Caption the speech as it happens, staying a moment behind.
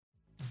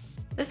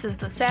This is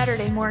the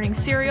Saturday Morning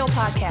Cereal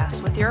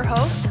Podcast with your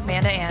host,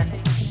 Amanda Ann.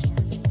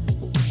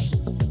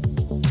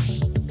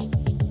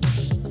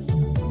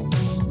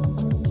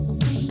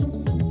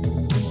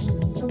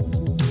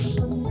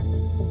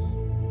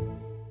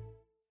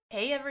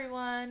 Hey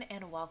everyone,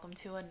 and welcome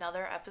to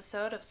another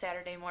episode of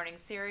Saturday Morning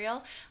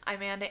Cereal. I'm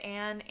Amanda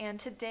Ann, and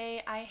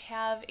today I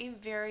have a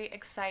very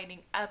exciting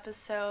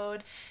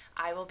episode.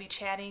 I will be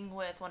chatting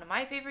with one of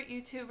my favorite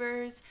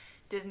YouTubers,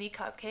 Disney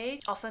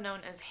Cupcake, also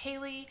known as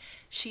Haley.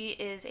 She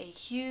is a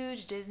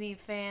huge Disney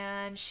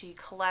fan. She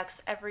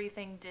collects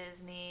everything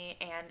Disney,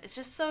 and it's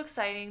just so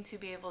exciting to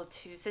be able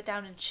to sit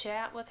down and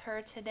chat with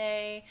her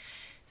today.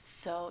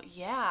 So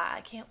yeah,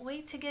 I can't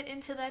wait to get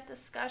into that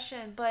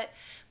discussion. But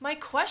my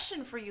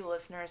question for you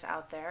listeners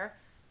out there,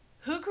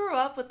 who grew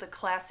up with the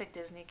classic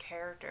Disney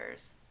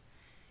characters?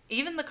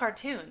 Even the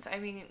cartoons. I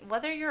mean,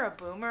 whether you're a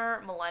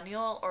boomer,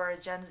 millennial, or a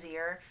Gen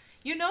Zer,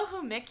 you know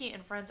who Mickey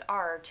and friends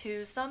are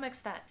to some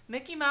extent.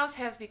 Mickey Mouse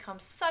has become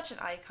such an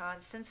icon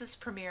since its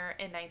premiere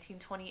in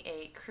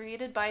 1928,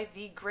 created by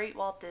the great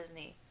Walt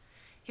Disney.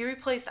 He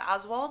replaced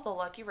Oswald the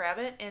Lucky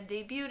Rabbit and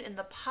debuted in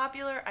the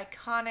popular,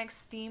 iconic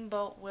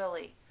Steamboat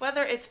Willie.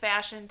 Whether it's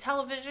fashion,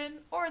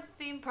 television, or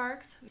theme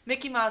parks,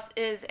 Mickey Mouse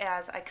is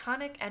as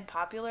iconic and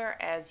popular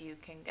as you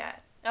can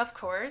get. Of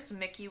course,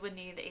 Mickey would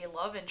need a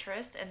love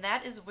interest, and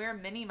that is where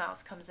Minnie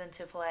Mouse comes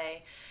into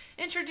play.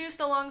 Introduced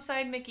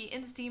alongside Mickey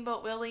in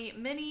Steamboat Willie,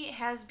 Minnie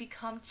has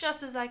become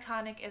just as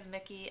iconic as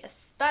Mickey,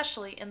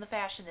 especially in the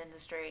fashion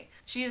industry.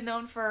 She is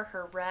known for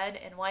her red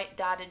and white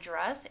dotted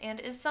dress and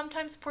is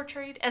sometimes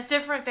portrayed as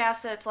different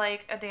facets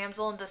like a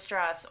damsel in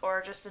distress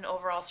or just an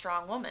overall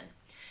strong woman.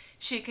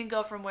 She can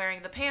go from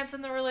wearing the pants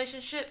in the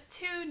relationship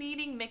to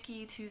needing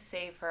Mickey to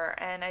save her,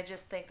 and I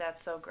just think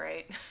that's so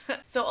great.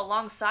 So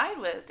alongside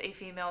with a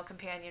female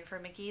companion for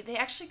Mickey, they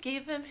actually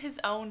gave him his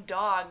own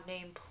dog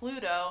named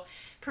Pluto,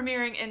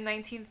 premiering in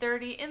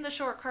 1930 in the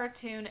short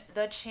cartoon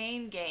The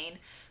Chain Gang.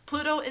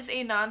 Pluto is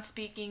a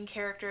non-speaking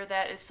character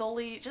that is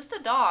solely just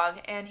a dog,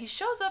 and he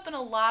shows up in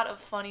a lot of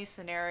funny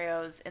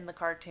scenarios in the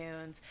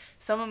cartoons.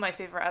 Some of my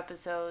favorite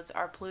episodes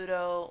are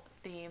Pluto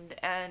themed,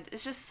 and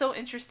it's just so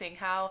interesting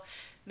how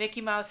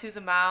Mickey Mouse, who's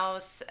a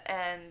mouse,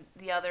 and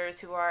the others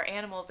who are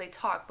animals, they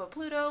talk, but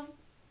Pluto,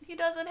 he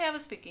doesn't have a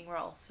speaking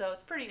role, so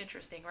it's pretty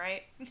interesting,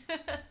 right?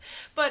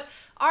 But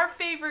our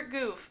favorite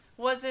goof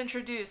was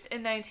introduced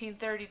in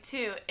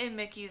 1932 in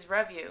Mickey's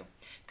Revue.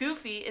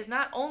 Goofy is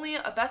not only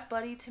a best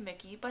buddy to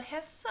Mickey, but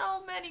has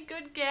so many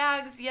good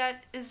gags,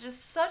 yet is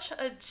just such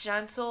a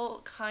gentle,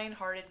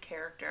 kind-hearted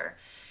character.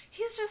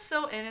 He's just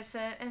so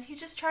innocent, and he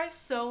just tries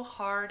so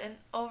hard, and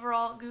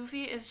overall,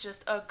 Goofy is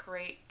just a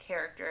great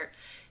character.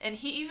 And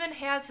he even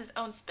has his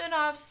own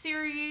spin-off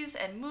series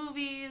and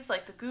movies,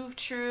 like The Goof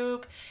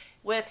Troop,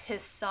 with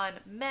his son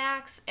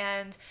Max.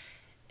 And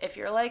if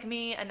you're like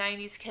me, a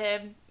 90s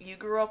kid, you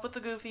grew up with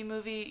the Goofy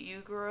movie, you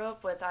grew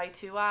up with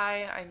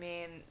I2I. I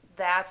mean,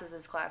 that's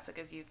as classic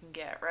as you can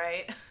get,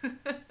 right?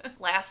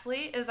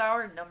 Lastly is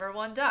our number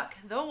one duck,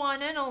 the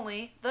one and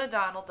only, the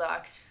Donald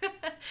Duck.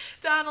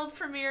 Donald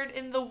premiered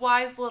in The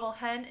Wise Little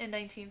Hen in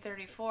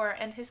 1934,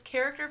 and his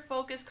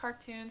character-focused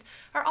cartoons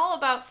are all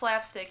about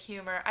slapstick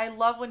humor. I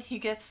love when he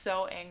gets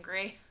so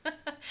angry.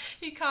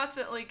 He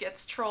constantly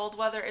gets trolled,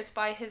 whether it's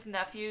by his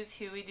nephews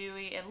Huey,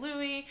 Dewey, and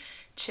Louie,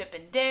 Chip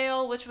and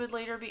Dale, which would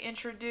later be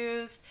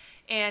introduced,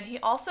 and he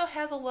also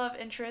has a love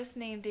interest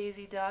named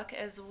Daisy Duck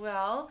as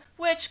well,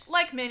 which,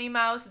 like Minnie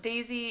Mouse,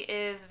 Daisy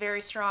is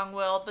very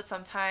strong-willed, but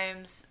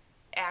sometimes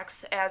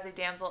acts as a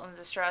damsel in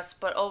distress,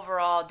 but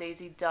overall,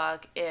 Daisy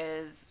Duck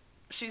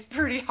she's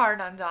pretty hard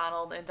on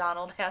Donald, and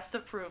Donald has to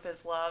prove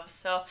his love,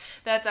 so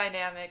that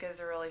dynamic is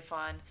really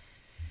fun.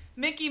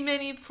 Mickey,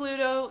 Minnie,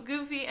 Pluto,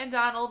 Goofy, and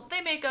Donald, they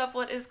make up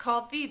what is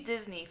called the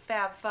Disney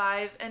Fab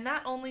Five, and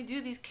not only do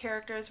these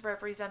characters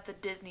represent the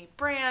Disney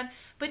brand,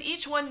 but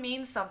each one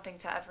means something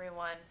to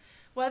everyone.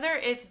 Whether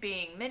it's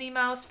being Minnie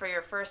Mouse for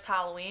your first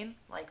Halloween,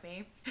 like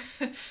me,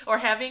 or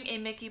having a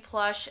Mickey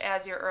plush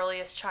as your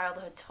earliest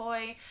childhood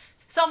toy,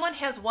 someone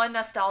has one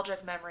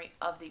nostalgic memory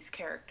of these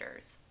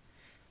characters.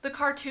 The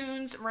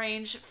cartoons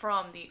range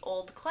from the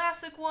old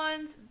classic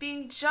ones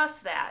being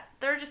just that.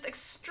 They're just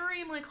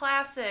extremely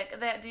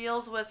classic that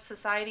deals with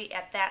society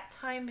at that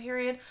time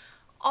period,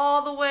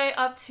 all the way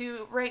up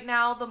to right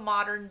now the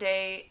modern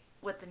day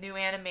with the new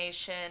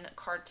animation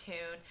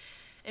cartoon.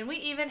 And we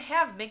even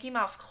have Mickey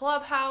Mouse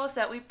Clubhouse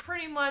that we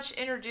pretty much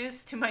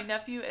introduced to my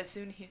nephew as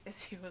soon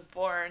as he was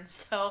born.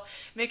 So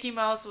Mickey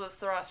Mouse was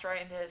thrust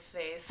right into his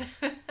face.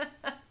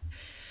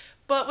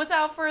 But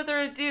without further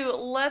ado,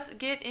 let's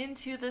get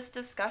into this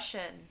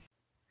discussion.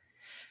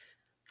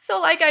 So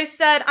like I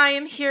said, I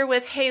am here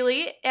with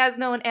Haley, as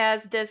known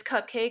as Diz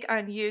Cupcake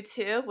on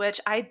YouTube,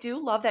 which I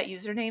do love that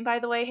username, by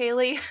the way,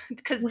 Haley,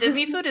 because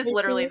Disney food is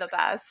literally the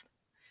best.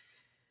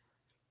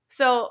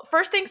 So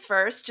first things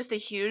first, just a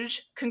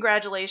huge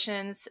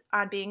congratulations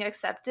on being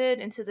accepted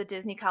into the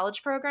Disney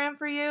College program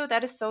for you.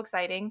 That is so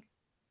exciting.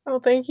 Oh,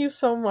 thank you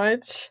so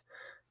much.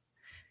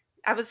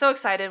 I was so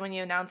excited when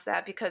you announced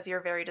that because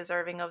you're very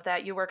deserving of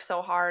that. You work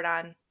so hard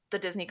on the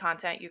Disney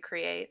content you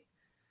create.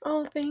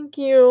 Oh, thank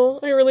you.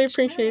 I really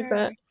appreciate Sure.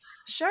 that.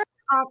 Sure.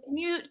 Can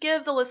you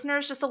give the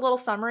listeners just a little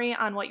summary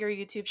on what your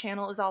YouTube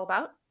channel is all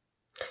about?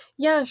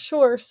 Yeah,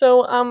 sure.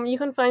 So, you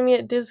can find me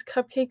at Diz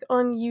Cupcake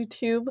on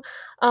YouTube.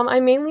 I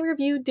mainly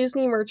review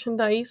Disney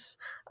merchandise.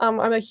 I'm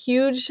a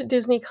huge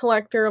Disney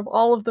collector of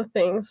all of the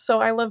things,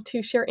 so I love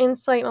to share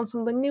insight on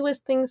some of the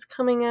newest things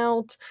coming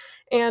out,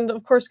 and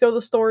of course, go to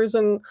the stores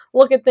and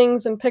look at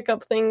things and pick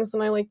up things.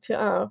 And I like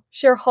to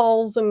share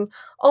hauls and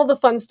all the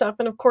fun stuff,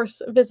 and of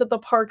course, visit the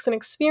parks and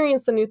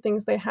experience the new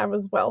things they have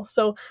as well.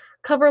 So,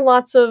 cover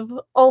lots of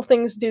all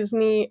things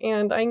Disney,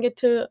 and I get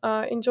to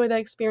enjoy that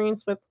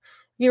experience with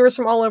viewers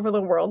from all over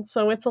the world.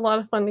 So it's a lot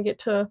of fun to get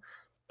to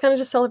kind of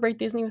just celebrate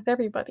Disney with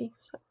everybody.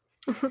 So.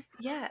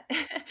 Yeah.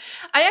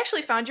 I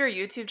actually found your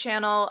YouTube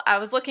channel. I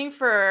was looking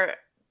for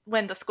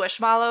when the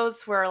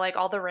Squishmallows were like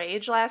all the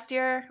rage last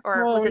year,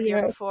 or Oh was it the year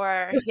yes.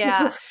 before?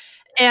 Yeah.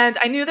 And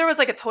I knew there was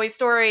like a Toy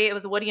Story, it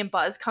was Woody and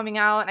Buzz coming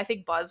out, and I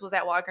think Buzz was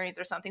at Walgreens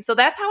or something. So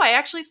that's how I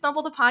actually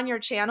stumbled upon your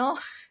channel.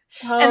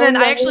 And Oh then no.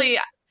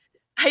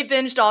 I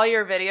binged all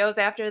your videos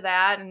after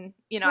that, and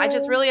I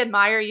just Oh, really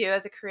admire you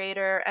as a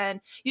creator,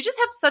 and you just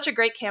have such a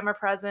great camera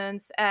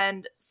presence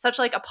and such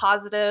like a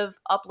positive,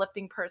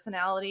 uplifting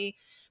personality.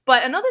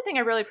 But another thing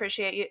I really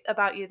appreciate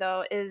about you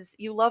though is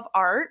you love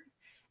art,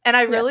 and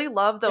I really yes.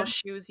 love those Yes.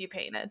 shoes you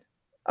painted.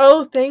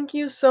 Oh, thank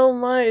you so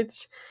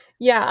much.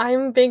 Yeah,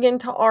 I'm big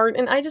into art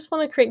and I just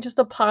want to create just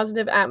a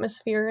positive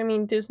atmosphere. I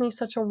mean, Disney's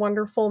such a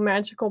wonderful,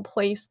 magical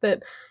place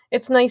that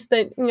it's nice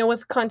that,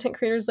 with content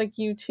creators like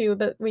you too,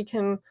 that we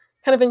can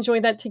kind of enjoy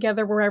that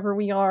together wherever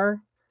we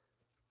are.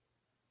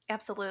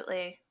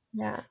 Absolutely.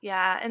 Yeah.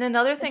 Yeah, and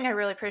another thing I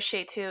really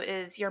appreciate too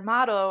is your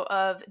motto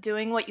of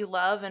doing what you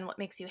love and what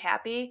makes you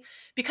happy.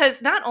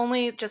 Because not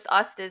only just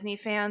us Disney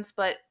fans,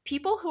 but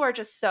people who are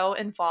just so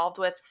involved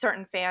with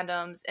certain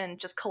fandoms and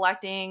just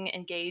collecting,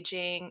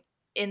 engaging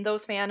in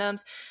those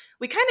fandoms,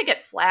 we kind of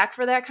get flack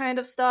for that kind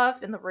of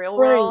stuff in the real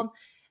Right. world.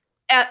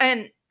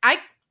 And I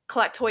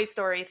collect Toy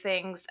Story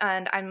things,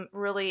 and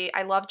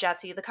I love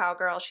Jessie, the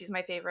cowgirl. She's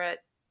my favorite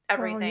Oh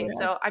everything. yeah.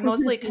 So I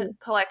mostly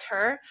collect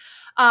her.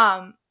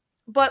 Um,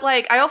 but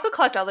like I also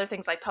collect other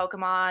things like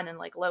Pokemon and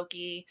like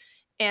Loki,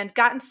 and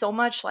gotten so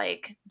much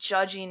like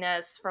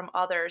judginess from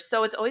others.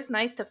 So it's always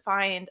nice to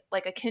find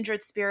like a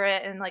kindred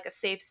spirit and like a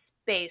safe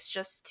space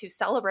just to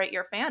celebrate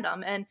your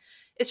fandom. And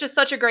it's just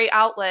such a great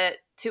outlet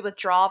to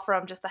withdraw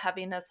from just the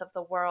heaviness of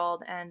the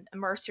world and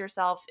immerse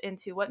yourself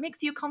into what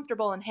makes you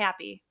comfortable and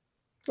happy.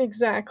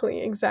 Exactly,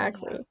 Yeah.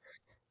 exactly.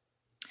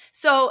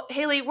 So,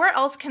 Haley, where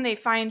else can they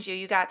find you?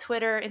 You got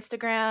Twitter,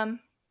 Instagram?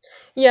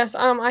 Yes,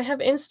 I have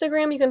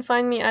Instagram. You can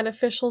find me at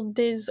official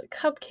Diz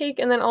Cupcake,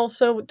 and then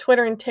also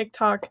Twitter and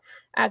TikTok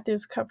at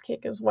Diz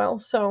Cupcake as well.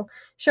 So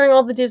sharing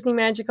all the Disney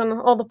magic on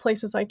all the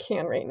places I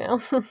can right now.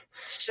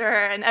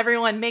 Sure. And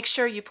everyone, make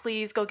sure you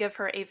please go give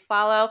her a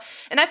follow.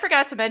 And I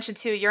forgot to mention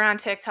too, you're on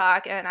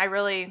TikTok, and I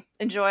really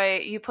enjoy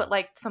you put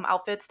like some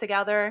outfits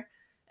together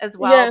as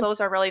well. Those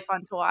Yes, are really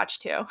fun to watch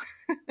too.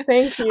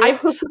 thank you.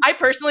 I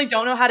personally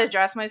don't know how to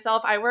dress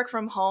myself. I work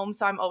from home,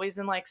 so I'm always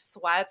in like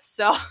sweats.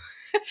 So,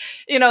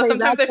 Hey,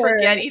 sometimes that's I all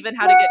forget right. even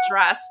how to get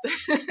dressed.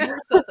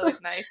 So it's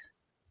always nice.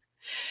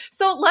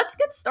 So let's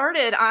get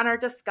started on our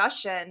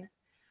discussion.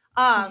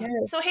 So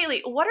Yes.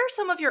 Haley, what are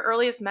some of your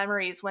earliest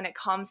memories when it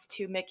comes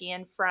to Mickey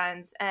and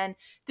Friends? And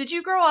did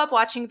you grow up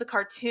watching the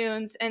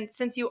cartoons? And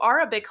since you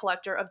are a big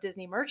collector of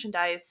Disney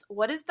merchandise,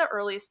 what is the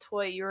earliest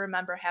toy you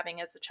remember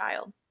having as a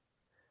child?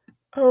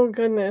 Oh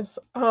goodness.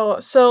 Oh,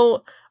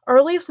 so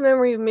earliest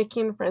memory of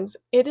Mickey and Friends.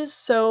 It is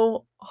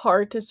so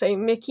hard to say.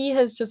 Mickey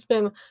has just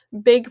been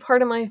big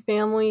part of my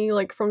family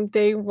like from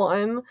day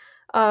one.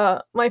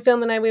 My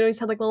family and I we always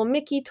had like little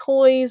Mickey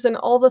toys and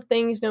all the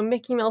things,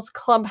 Mickey Mouse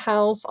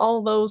Clubhouse,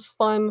 all those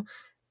fun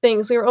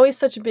things. We were always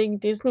such a big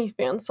Disney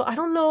fan. So I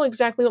don't know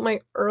exactly what my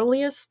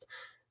earliest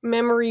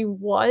memory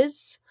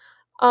was.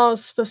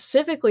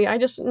 Specifically, I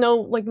just know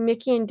like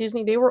Mickey and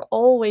Disney, they were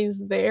always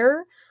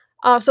there.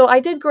 So I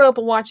did grow up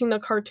watching the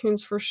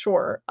cartoons for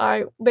sure.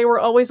 I They were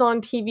always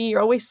on TV or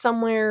always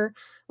somewhere.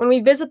 When we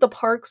visit the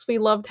parks, we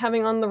loved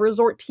having on the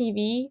resort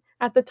TV.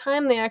 At the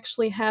time, they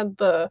actually had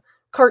the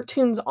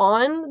cartoons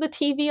on the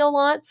TV a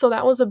lot, so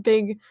that was a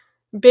big,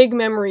 big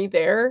memory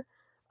there.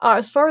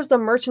 As far as the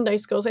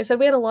merchandise goes, I said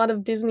we had a lot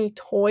of Disney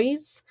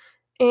toys,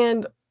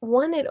 and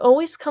one it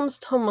always comes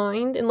to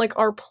mind in like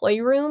our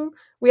playroom.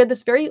 We had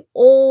this very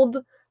old,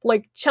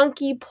 like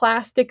chunky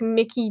plastic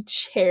Mickey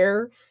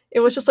chair. It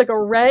was just like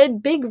a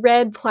big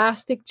red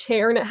plastic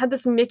chair, and it had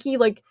this Mickey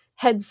like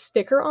head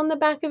sticker on the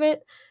back of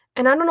it.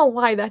 And I don't know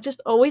why that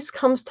just always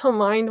comes to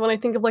mind when I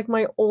think of like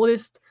my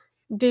oldest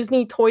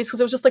Disney toys because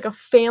it was just like a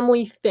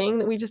family thing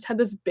that we just had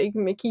this big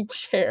Mickey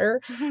chair.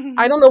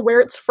 I don't know where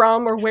it's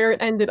from or where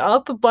it ended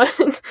up, but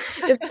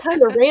it's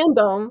kind of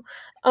random.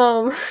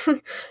 Um,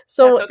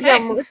 That's so yeah,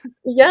 okay.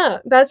 yeah,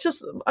 that's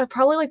just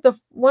probably like the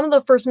one of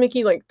the first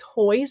Mickey like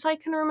toys I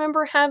can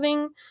remember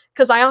having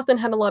because I often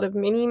had a lot of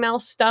Minnie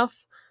Mouse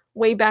stuff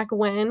way back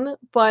when,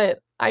 but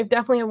I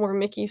definitely have more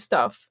Mickey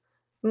stuff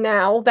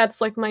now.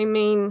 That's like my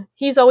main.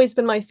 He's always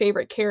been my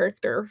favorite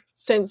character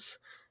since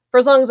for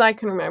as long as I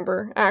can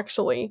remember,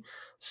 actually.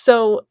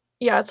 So,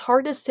 yeah, it's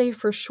hard to say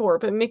for sure,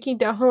 but Mickey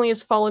definitely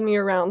has followed me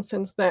around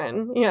since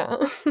then. Yeah.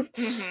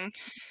 Hmm.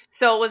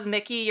 So was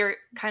Mickey your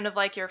kind of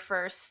like your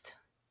first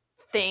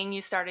thing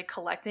you started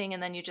collecting,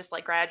 and then you just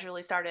like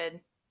gradually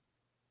started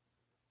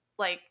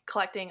like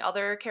collecting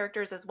other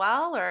characters as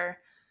well, or?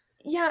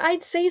 Yeah,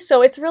 I'd say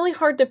so. It's really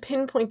hard to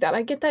pinpoint that.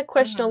 I get that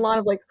question a Hmm. lot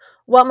of like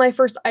what my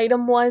first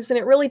item was, and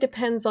it really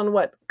depends on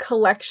what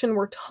collection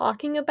we're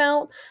talking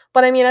about.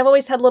 But I mean, I've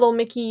always had little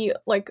Mickey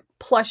like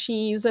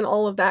plushies and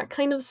all of that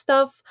kind of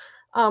stuff.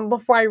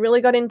 Before I really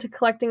got into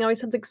collecting, I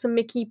always had like some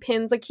Mickey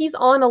pins. Like he's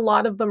on a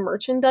lot of the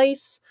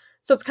merchandise,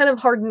 so it's kind of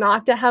hard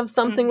not to have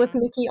something with Hmm.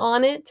 Mickey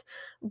on it.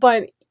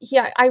 But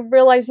yeah, I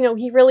realize,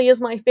 he really is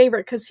my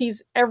favorite because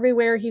he's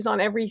everywhere, he's on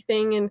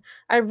everything, and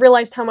I've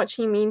realized how much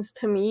he means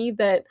to me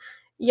that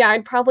yeah,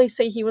 I'd probably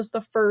say he was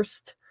the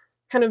first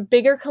kind of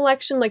bigger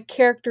collection, like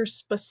character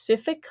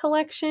specific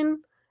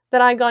collection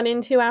that I got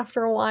into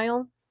after a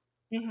while.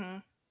 Hmm.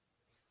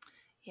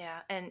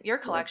 Yeah, and your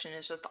Yeah. collection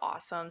is just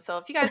awesome. So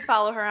if you guys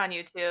follow her on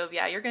YouTube,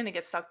 yeah, you're gonna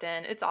get sucked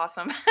in. It's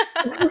awesome.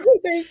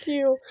 Thank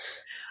you.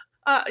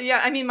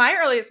 Yeah, I mean, my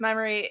earliest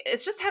memory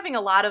is just having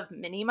a lot of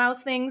Minnie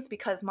Mouse things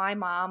because my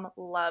mom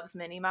loves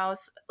Minnie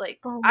Mouse. Like,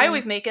 I Oh,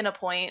 always make it a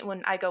point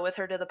when I go with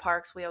her to the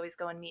parks, we always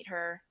go and meet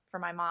her for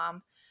my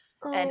mom.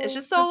 And it's oh,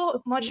 just that's so so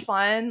much sweet.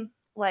 fun,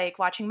 like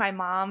watching my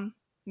mom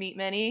meet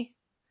Minnie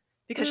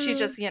because she Mm,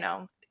 just,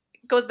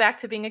 goes back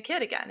to being a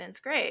kid again. And it's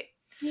great.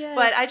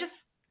 But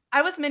yes.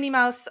 I was Minnie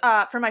Mouse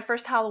for my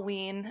first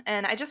Halloween,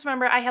 and I just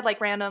remember I had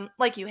like random,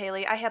 like you,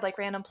 Haley, I had like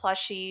random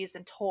plushies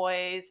and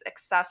toys,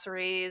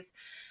 accessories.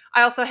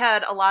 I also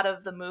had a lot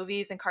of the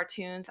movies and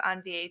cartoons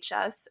on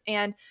VHS.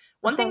 And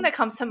one thing Uh-huh. that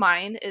comes to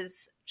mind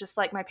is just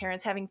like my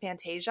parents having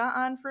Fantasia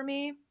on for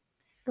me.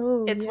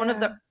 Oh, It's one of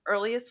yeah. the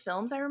earliest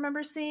films I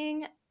remember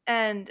seeing.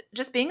 And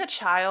just being a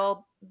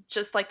child,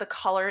 just like the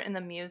color in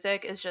the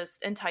music is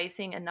just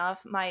enticing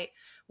enough. My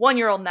 1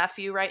 year old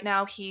nephew right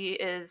now, he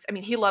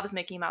loves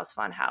Mickey Mouse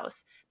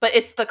Funhouse, but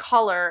it's the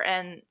color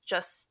and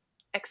just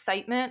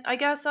excitement, I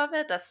guess, of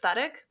it, the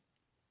aesthetic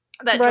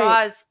that Right.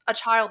 draws a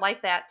child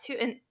like that too.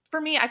 And for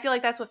me, I feel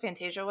like that's what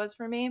Fantasia was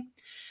for me.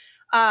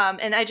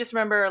 And I just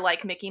remember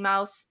like Mickey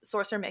Mouse,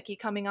 Sorcerer Mickey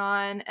coming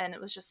on, and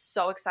it was just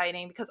so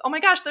exciting because oh my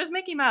gosh, there's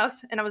Mickey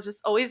Mouse, and I was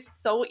just always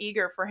so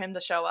eager for him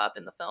to show up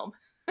in the film.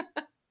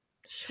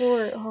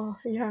 Sure. Oh,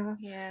 yeah.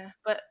 Yeah,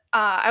 but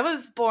I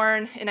was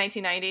born in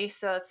 1990,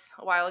 so it's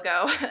a while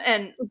ago,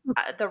 and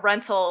the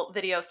rental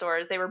video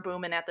stores they were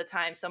booming at the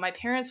time. So my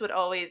parents would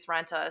always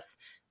rent us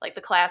like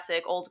the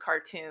classic old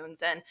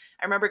cartoons, and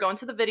I remember going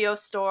to the video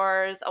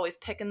stores, always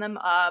picking them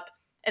up,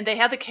 and they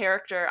had the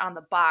character on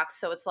the box,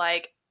 so it's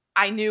like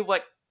I knew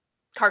what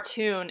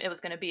cartoon it was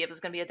going to be. If it was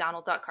going to be a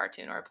Donald Duck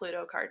cartoon or a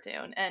Pluto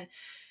cartoon, and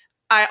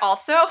I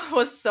also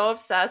was so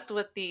obsessed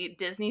with the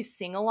Disney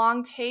sing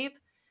along tape.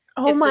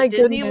 Oh It's the my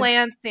goodness.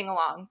 Disneyland sing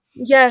along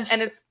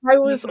and Yes. it's I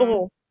was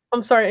mhm.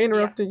 I'm sorry I Yeah.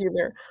 interrupted you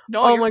there.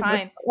 No, Oh you're my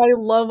gosh. fine.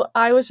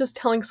 I was just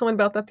telling someone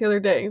about that the other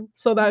day.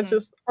 So that's Mhm.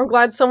 just I'm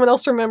glad someone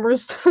else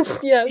remembers this.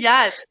 Yes.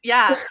 Yes,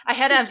 yeah. I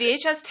had it on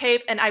VHS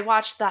tape and I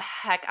watched the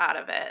heck out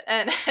of it.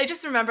 And I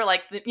just remember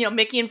like,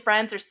 Mickey and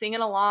friends are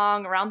singing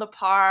along around the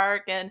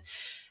park and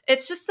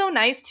it's just so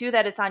nice too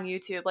that it's on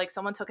YouTube. Like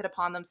someone took it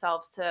upon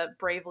themselves to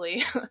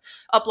bravely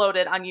upload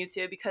it on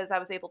YouTube because I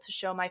was able to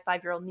show my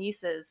 5-year-old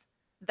nieces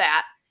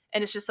that.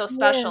 And it's just so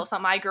special. Yes.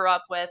 Something I grew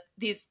up with.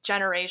 These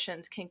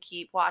generations can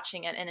keep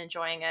watching it and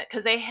enjoying it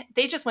because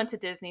they just went to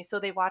Disney, so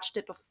they watched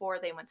it before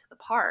they went to the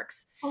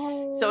parks.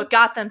 So Oh. it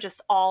got them just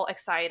all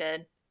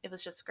excited. It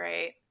was just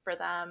great for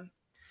them.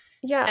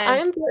 Yeah, I And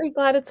am very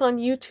glad it's on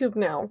YouTube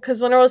now.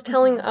 Because when I was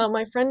telling, mhm.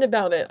 my friend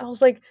about it, I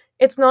was like,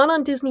 "It's not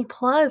on Disney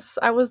Plus."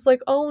 I was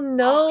like, "Oh,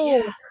 Oh no."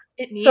 yeah,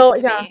 it needs So,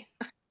 to yeah. be.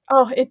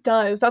 Oh, it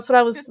does. That's what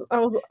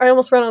I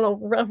almost ran on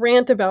a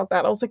rant about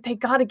that. I was like, "They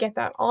gotta get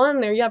that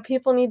on there." Yeah,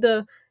 people need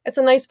to it's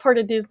a nice part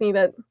of Disney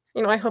that,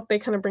 I hope they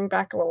kinda bring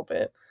back a little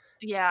bit.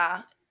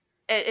 Yeah,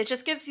 it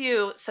just gives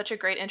you such a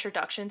great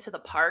introduction to the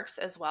parks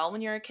as well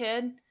when you're a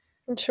kid.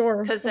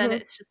 Sure. Because then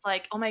Mhm. it's just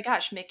like, oh my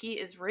gosh, Mickey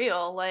is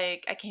real.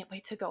 Like, I can't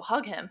wait to go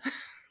hug him,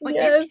 like these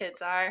Yes.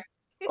 kids are.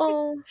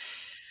 Oh.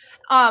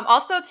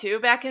 Also, too,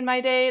 back in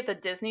my day, the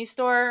Disney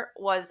store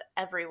was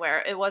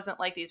everywhere. It wasn't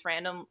like these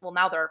random. Well,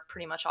 now they're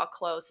pretty much all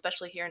closed,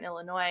 especially here in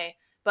Illinois.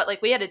 But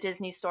like, we had a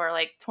Disney store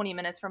like 20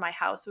 minutes from my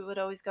house. We would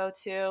always go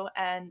to,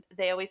 and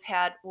they always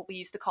had what we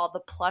used to call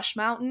the plush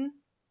mountain.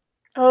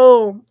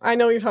 Oh, I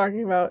know what you're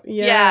talking about.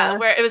 Yeah, Yeah.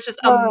 where it was just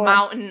a Oh.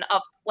 mountain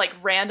of like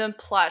random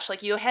plush.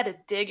 Like you had to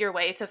dig your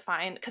way to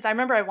find because I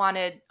remember I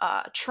wanted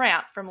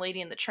Tramp from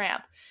Lady and the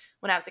Tramp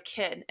when I was a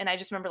kid, and I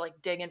just remember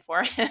like digging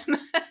for him.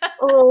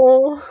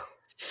 Oh.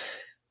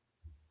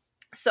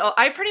 So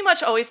I pretty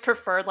much always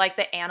preferred like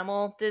the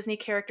animal Disney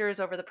characters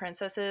over the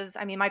princesses.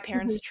 I mean, my Mhm.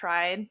 parents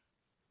tried.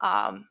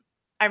 Um,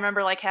 I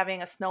remember like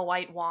having a Snow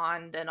White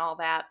wand and all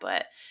that,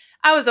 but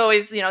I was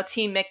always,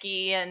 Team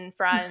Mickey and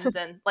Friends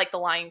and like the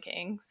Lion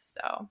King.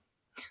 So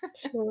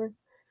Sure.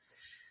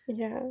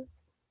 Yeah.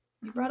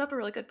 you brought up a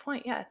really good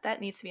point. Yeah,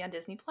 that needs to be on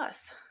Disney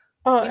Plus.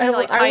 Oh, We need to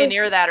like I was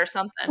pioneer that or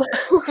something.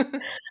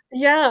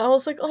 yeah, I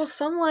was like, "Oh,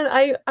 someone."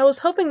 I was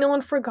hoping no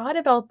one forgot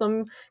about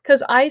them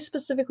because I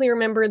specifically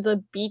remember the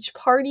beach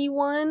party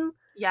one,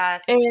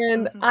 Yes.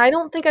 and Hmm. I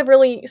don't think I've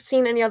really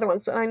seen any other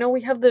ones, but I know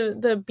we have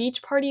the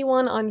beach party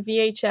one on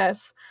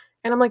VHS,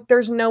 and I'm like,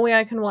 "There's no way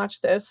I can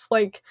watch this."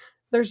 Like,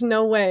 there's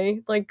no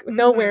way, like,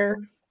 nowhere.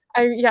 Hmm.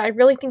 I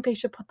really think they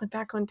should put them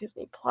back on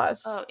Disney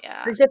Plus Oh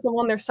yeah. or get them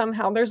on there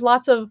somehow. There's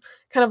lots of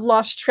kind of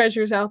lost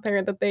treasures out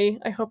there that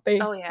I hope they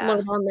Oh yeah.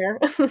 load on there.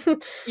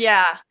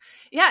 Yeah.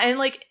 Yeah, and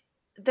like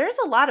there's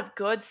a lot of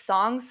good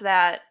songs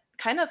that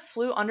kind of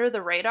flew under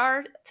the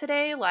radar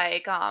today,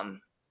 like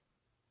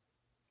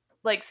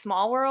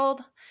Small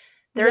World.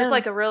 There's Yeah.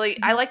 like a really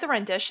I Mhm. like the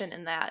rendition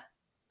in that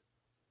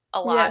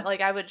a lot. Like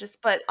Yes. I would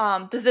just but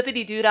the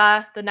Zippity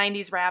Doodah, the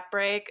 90s rap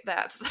break,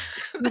 that's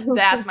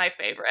that's my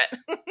favorite.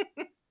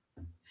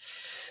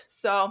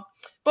 So,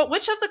 but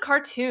which of the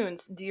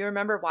cartoons do you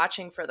remember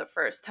watching for the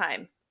first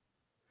time?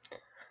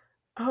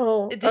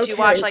 Oh, Did you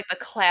watch okay. like the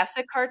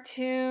classic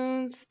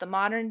cartoons, the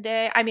modern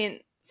day? I mean,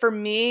 for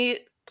me,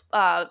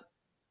 uh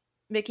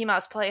Mickey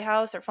Mouse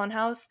Playhouse or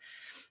Funhouse,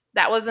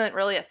 that wasn't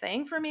really a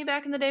thing for me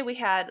back in the day. We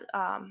had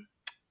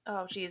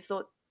oh geez,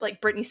 the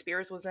like Britney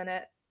Spears was in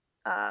it.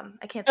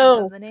 I can't think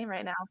of Oh, the name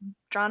right now.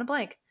 Drawing a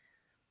blank.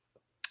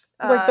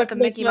 The like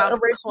Mickey the Mouse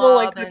original,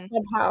 like, Club the and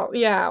clubhouse,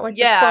 yeah, like the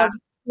yeah.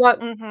 club,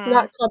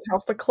 not Mhm.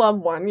 clubhouse, the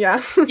club one,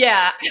 yeah.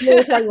 Yeah. I know what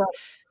you're talking about.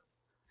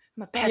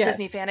 I'm a bad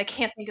Disney Yes. fan. I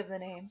can't think of the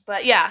name.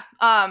 But yeah.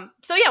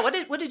 So yeah, what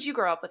did you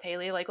grow up with,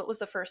 Haley? Like what was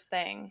the first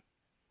thing?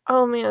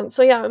 Oh, man.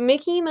 So, yeah,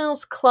 Mickey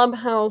Mouse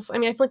Clubhouse, I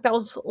mean, I feel like that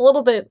was a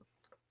little bit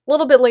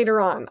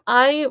later on.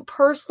 I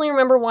personally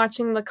remember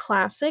watching the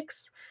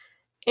classics,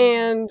 Mhm.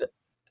 and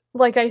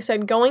like I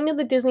said, going to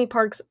the Disney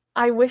parks,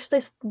 I wish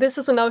this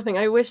is another thing,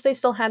 I wish they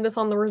still had this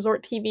on the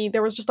resort TV.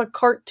 There was just a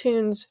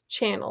cartoons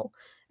channel,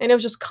 and it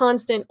was just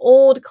constant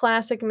old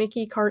classic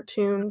Mickey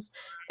cartoons,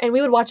 and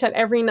we would watch that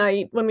every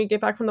night when we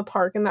get back from the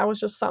park, and that was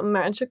just something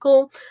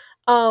magical.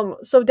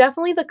 So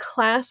definitely the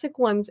classic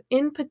ones.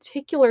 In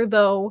particular,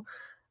 though,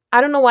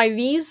 I don't know why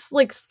these,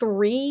 like,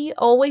 3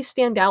 always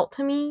stand out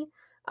to me.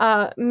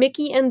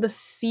 Mickey and the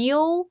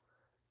Seal,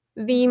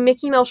 the Mhm.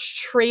 Mickey Mouse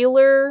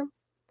trailer,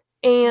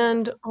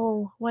 and Yes.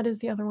 oh, what is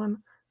the other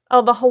one?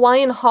 Oh, the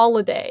Hawaiian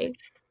Holiday.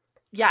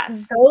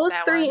 Yes, Those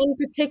that 3 one. in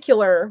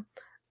particular,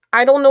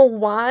 I don't know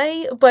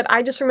why, but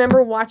I just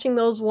remember watching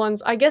those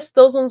ones. I guess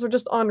those ones were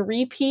just on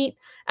repeat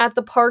at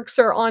the parks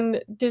or on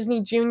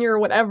Disney Junior or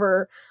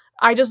whatever.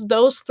 I just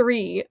those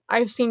 3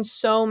 I've seen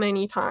so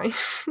many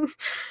times.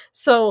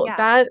 So Yeah.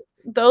 that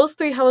those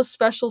 3 have a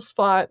special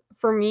spot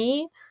for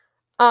me.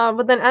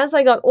 But then as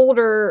I got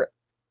older,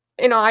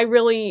 I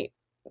really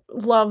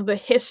love the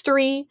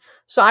history,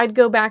 so I'd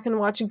go back and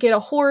watch Get a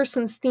Horse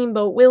and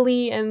Steamboat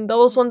Willie, and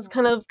those ones Mhm.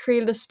 kind of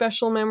created a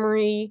special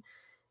memory,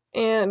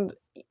 and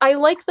I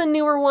like the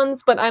newer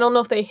ones, but I don't know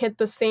if they hit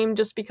the same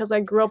just because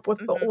I grew up with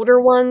the Mhm.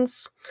 older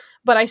ones,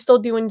 but I still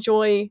do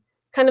enjoy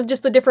kind of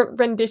just the different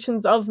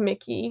renditions of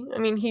Mickey. I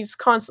mean, he's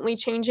constantly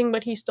changing,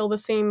 but he's still the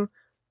same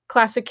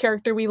classic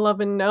character we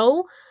love and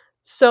know,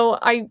 so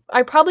I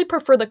probably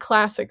prefer the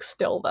classics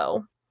still,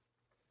 though.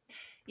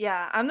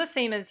 Yeah, I'm the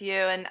same as you.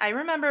 And I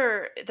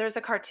remember there's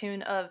a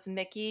cartoon of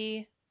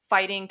Mickey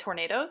fighting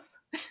tornadoes.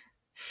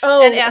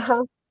 And Oh, as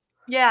uh-huh.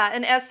 yeah,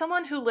 and as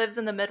someone who lives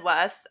in the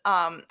Midwest,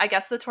 I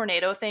guess the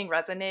tornado thing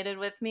resonated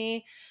with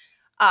me.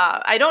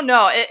 I don't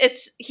know.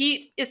 It's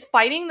he is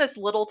fighting this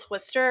little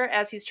twister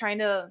as he's trying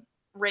to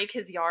rake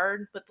his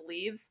yard with the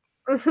leaves,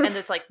 and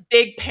this like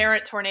big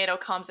parent tornado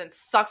comes and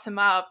sucks him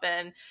up,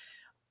 and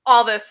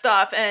all this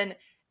stuff. And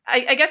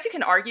I guess you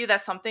can argue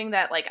that's something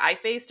that like I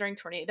face during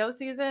tornado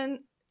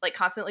season, like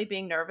constantly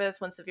being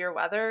nervous when severe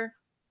weather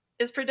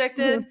is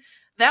predicted. Mhm.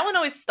 That one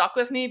always stuck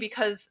with me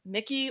because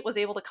Mickey was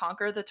able to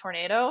conquer the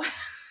tornado.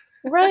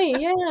 Right,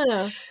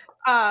 yeah.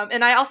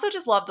 And I also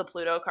just love the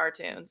Pluto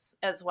cartoons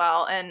as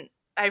well. And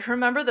I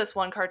remember this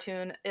one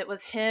cartoon. It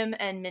was him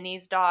and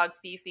Minnie's dog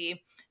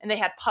Fifi, and they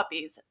had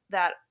puppies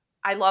that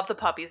I love the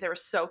puppies. They were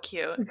so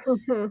cute.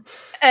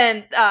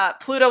 And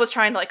Pluto was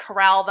trying to like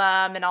corral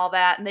them and all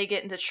that, and they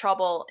get into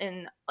trouble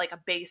in like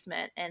a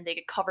basement, and they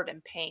get covered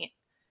in paint,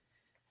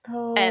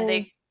 and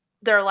Oh,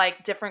 they're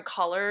like different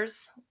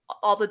colors.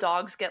 All the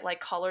dogs get like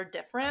colored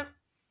different,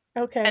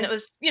 and it okay.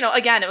 was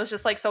again it was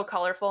just like so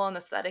colorful and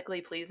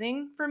aesthetically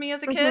pleasing for me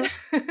as a kid.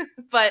 Mhm.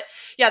 But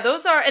yeah,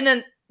 those are, and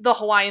then the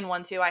Hawaiian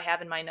one too. I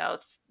have in my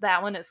notes.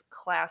 That one is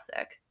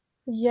classic.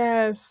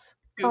 Yes.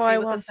 Oh, I Goofy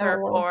with the love that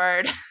one.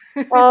 surfboard.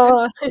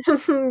 Oh,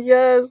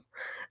 yes.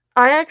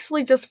 I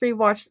actually just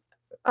rewatched,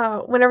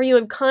 whenever you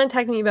would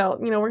contact me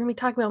about, we're gonna be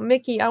talking about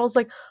Mickey, I was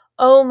like,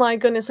 "Oh my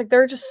goodness," like,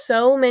 there are just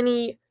so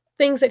many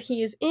things that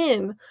he is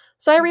in.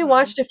 So I Hmm.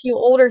 rewatched a few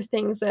older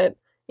things that,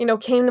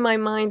 came to my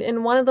mind,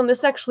 and one of them, this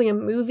is actually a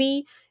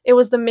movie, it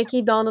was the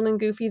Mickey, Donald, and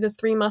Goofy, The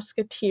Three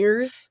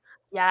Musketeers.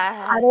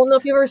 I don't Yes. know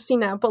if you've ever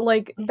seen that, but,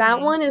 like, that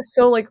Hmm. one is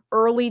so, like,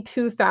 early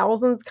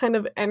 2000s kind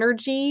of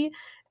energy,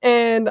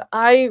 and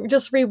I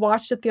just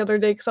rewatched it the other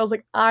day because I was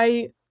like,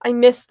 I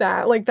miss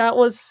that, like, that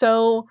was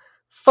so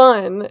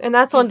fun, and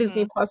that's on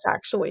Disney Mhm. Plus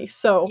actually.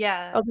 So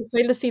I Yeah. was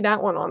excited to see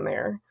that one on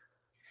there.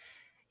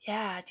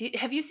 Yeah.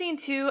 Have you seen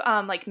too,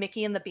 like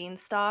Mickey and the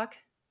Beanstalk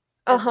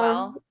as Uh-huh.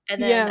 well?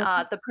 And then Yeah.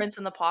 The Prince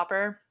and the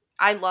Pauper.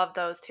 I loved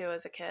those too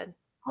as a kid.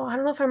 Oh, I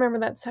don't know if I remember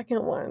that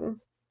second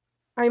one.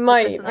 I The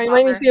Prince might. and the I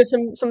might need to Pauper. see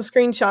some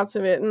screenshots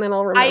of it, and then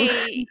I'll remember.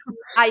 I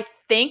I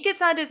think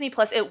it's on Disney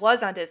Plus. It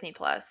was on Disney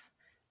Plus.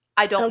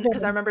 I don't,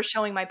 because I Okay, remember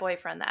showing my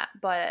boyfriend that,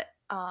 but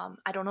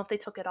I don't know if they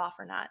took it off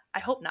or not. I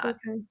hope not.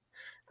 okay.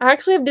 I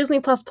actually have Disney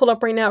Plus pulled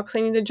up right now because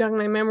I need to jog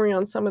my memory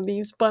on some of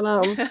these, but,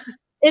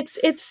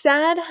 it's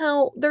sad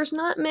how there's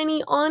not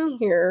many on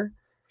here.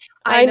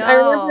 I I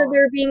remember know.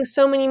 there being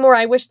so many more.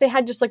 I wish they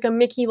had just, like, a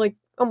Mickey, like,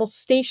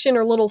 almost station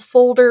or little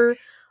folder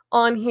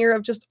on here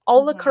of just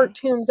all the Mhm.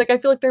 cartoons. Like, I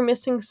feel like they're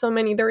missing so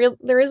many. There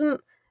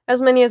isn't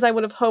as many as I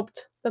would have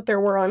hoped that there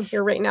were on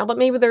here right now, but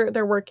maybe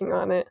they're working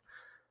on it.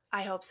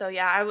 I hope so.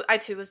 Yeah, I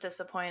too was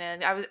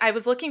disappointed. I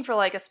was looking for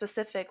like a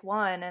specific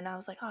one, and I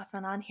was like, oh, it's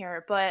not on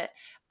here. But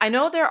I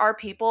know there are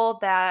people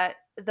that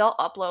they'll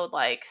upload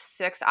like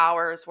 6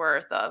 hours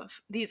worth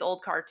of these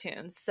old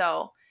cartoons.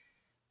 So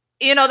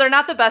they're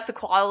not the best of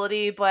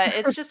quality, but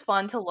it's just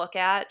fun to look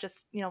at,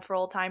 just for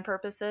old time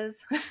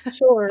purposes.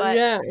 Sure, But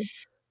yeah.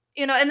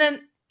 and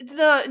then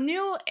the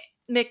new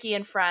Mickey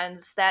and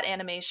Friends, that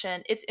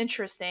animation, it's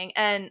interesting.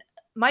 And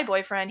my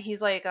boyfriend,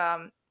 he's like,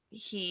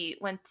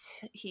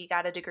 he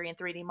got a degree in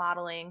 3D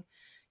modeling.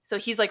 So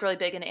he's like really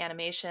big into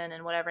animation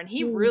and whatever. And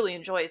he Mm, really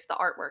enjoys the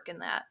artwork in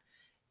that.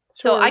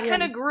 So sure, I yeah.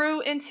 kind of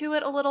grew into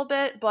it a little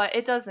bit, but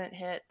it doesn't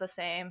hit the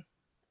same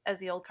as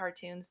the old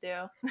cartoons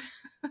do.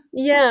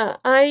 Yeah,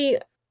 I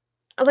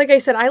like I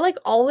said, I like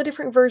all the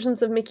different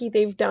versions of Mickey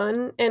they've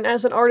done, and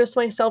as an artist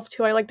myself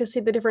too, I like to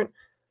see the different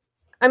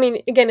I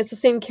mean, again, it's the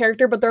same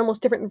character, but they're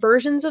almost different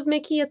versions of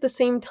Mickey at the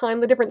same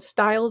time, the different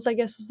styles, I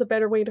guess, is the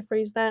better way to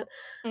phrase that.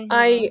 Hmm.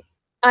 I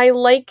I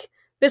like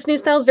this new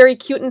style is very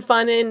cute and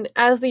fun, and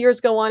as the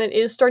years go on, it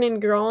is starting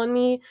to grow on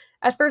me.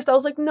 At first, I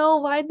was like, "No,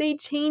 why'd they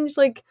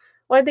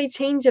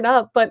change it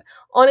up?" But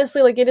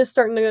honestly, like, it is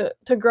starting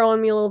to grow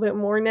on me a little bit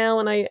more now,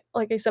 and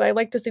like I said, I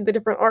like to see the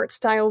different art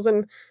styles,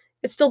 and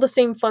it's still the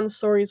same fun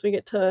stories we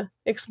get to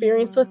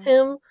experience with Hmm.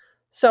 him.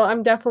 So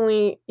I'm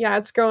definitely yeah,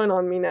 it's growing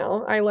on me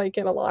now. I like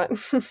it a lot.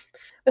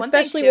 One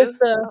thing Especially with too.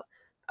 the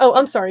Oh, Oh,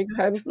 I'm yeah. sorry,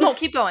 go ahead. No,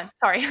 keep going.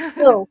 Sorry.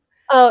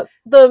 Oh,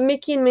 the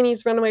Mickey and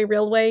Minnie's Runaway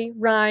Railway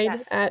ride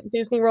Yes. at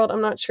Disney World,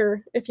 I'm not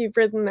sure if you've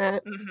ridden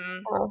that,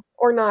 Hmm.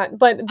 or not,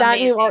 but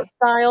that new art Amazing.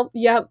 style,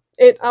 yep,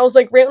 I was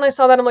like right when I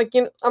saw that, I'm like,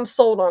 I'm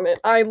sold on it.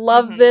 I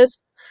love Hmm.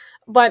 this,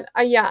 but,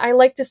 yeah, I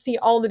like to see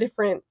all the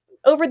different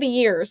over the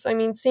years, I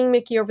mean, seeing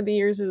Mickey over the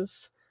years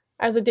is,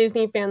 as a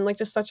Disney fan, like,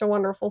 just such a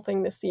wonderful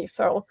thing to see,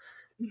 so,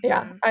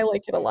 yeah, Hmm. I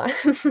like it a lot.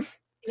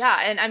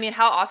 Yeah, and I mean,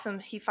 how awesome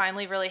he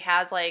finally really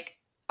has like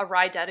a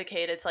ride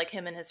dedicated to like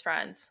him and his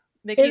friends.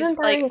 Mickey's Isn't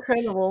that like,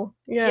 incredible?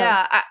 Yeah.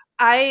 yeah,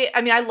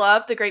 I mean, I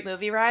love the Great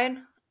Movie Ride,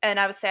 and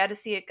I was sad to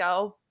see it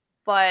go,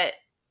 but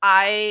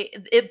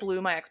it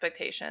blew my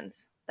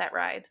expectations. That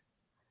ride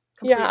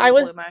Yeah, completely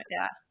blew my,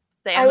 yeah,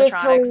 the I was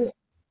telling animatronics.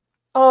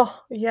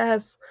 Oh,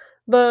 yes.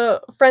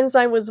 The friends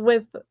I was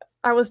with,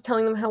 I was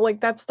telling them how,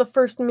 like, that's the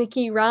first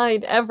Mickey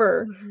ride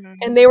ever, Hmm.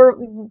 and they were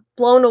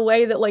blown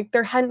away that, like,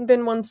 there hadn't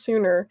been one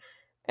sooner,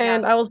 Yeah,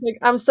 and I was like,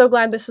 "I'm so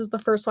glad this is the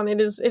first one."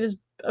 It is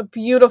a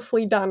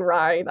beautifully done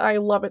ride. I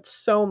love it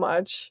so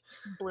much.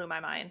 blew my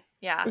mind.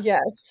 Yeah,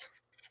 Yes.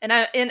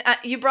 and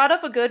you brought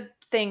up a good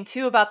thing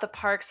too about the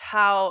parks.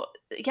 How,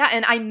 yeah,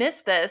 and I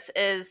miss this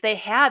is they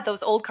had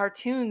those old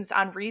cartoons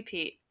on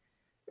repeat.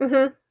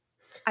 Mhm.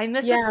 I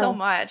miss it so Yeah.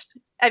 much.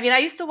 I mean, I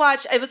used to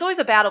watch, it was always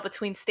a battle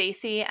between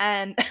Stacy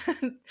and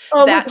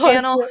Oh my that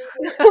gosh, channel.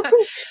 yeah.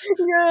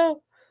 Yeah.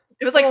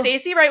 It was like Oh,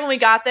 Stacy right when we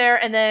got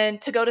there, and then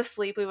to go to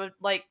sleep, we would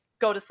like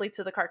go to sleep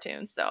to the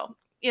cartoons. So,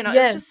 it was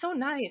yes. just so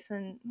nice,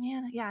 and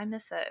man, yeah, I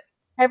miss it.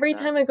 Every So,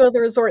 time I go to the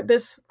resort,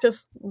 this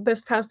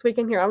past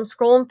weekend here, I'm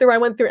scrolling through. I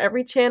went through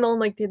every channel. I'm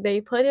like, did they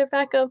put it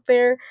back up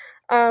there?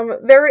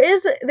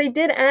 They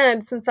did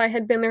add since I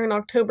had been there in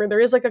October. There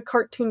is like a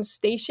cartoon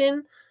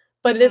station,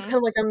 but it is hmm, kind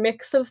of like a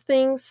mix of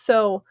things.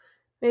 So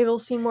maybe we'll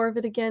see more of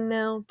it again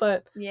now.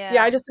 But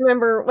yeah, I yeah, just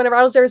remember whenever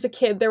I was there as a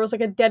kid, there was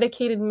like a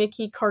dedicated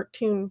Mickey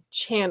cartoon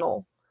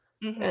channel,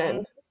 hmm.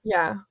 and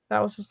yeah,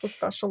 that was just a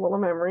special little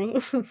memory.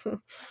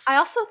 I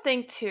also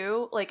think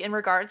too, like in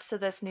regards to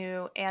this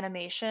new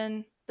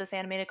animation, this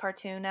animated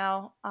cartoon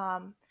now,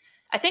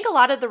 I think a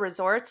lot of the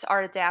resorts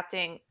are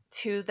adapting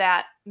to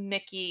that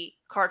Mickey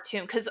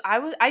cartoon because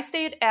I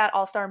stayed at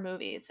All Star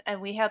Movies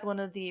and we had one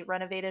of the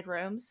renovated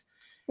rooms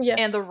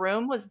and the Yes.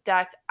 room was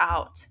decked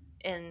out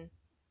in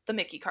the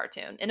Mickey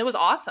cartoon and it was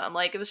awesome.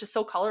 Like it was just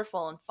so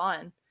colorful and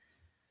fun.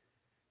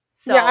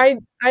 Yeah, So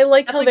I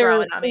like how definitely they're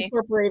growing on me.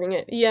 incorporating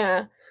it.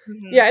 Yeah.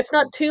 Hmm. Yeah, it's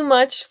not too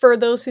much for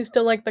those who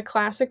still like the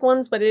classic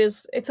ones, but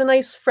it's a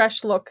nice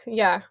fresh look.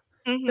 Yeah,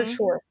 for Hmm.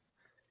 sure.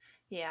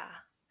 Yeah.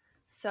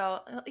 So,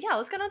 yeah,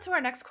 let's get on to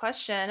our next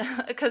question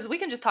because we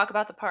can just talk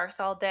about the parks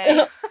all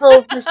day.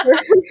 Oh, for sure.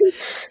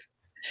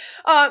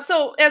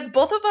 So, as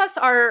both of us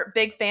are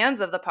big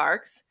fans of the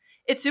parks,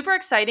 it's super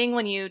exciting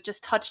when you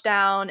just touch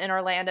down in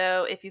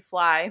Orlando, if you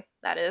fly,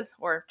 that is,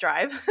 or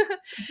drive,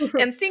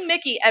 and seeing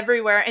Mickey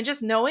everywhere and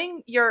just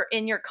knowing you're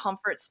in your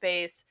comfort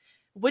space.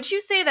 Would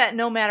you say that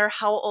no matter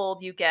how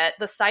old you get,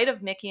 the sight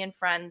of Mickey and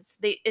friends,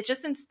 it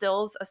just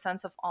instills a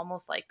sense of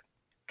almost like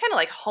kind of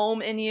like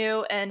home in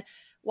you? And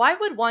why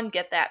would one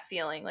get that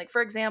feeling? Like,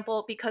 for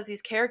example, because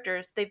these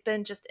characters, they've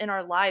been just in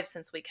our lives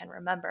since we can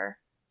remember.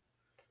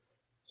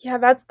 Yeah,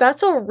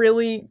 that's a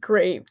really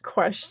great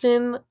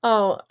question.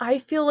 Oh, I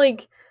feel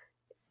like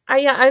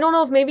I don't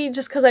know if maybe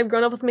just because I've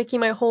grown up with Mickey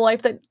my whole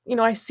life that,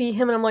 I see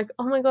him and I'm like,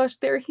 "Oh my gosh,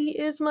 there he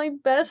is, my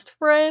best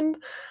friend."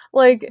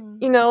 Like,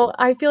 Mhm.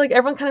 I feel like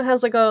everyone kind of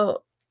has like a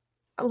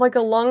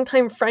long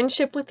time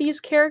friendship with these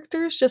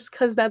characters just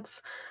because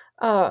that's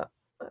uh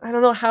I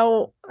don't know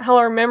how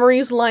our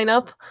memories line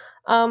up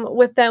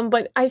with them,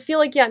 but I feel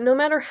like, yeah, no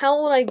matter how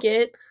old I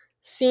get,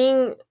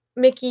 seeing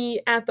Mickey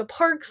at the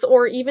parks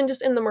or even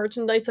just in the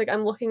merchandise, like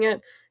I'm looking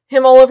at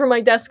him all over my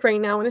desk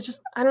right now and it's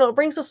just, I don't know, it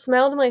brings a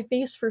smile to my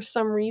face for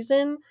some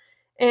reason.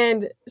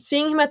 And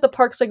seeing him at the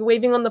parks, like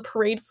waving on the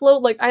parade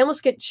float, like I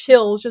almost get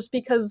chills just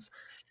because,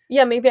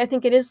 yeah, maybe I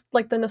think it is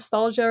like the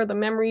nostalgia or the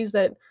memories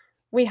that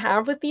we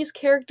have with these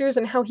characters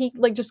and how he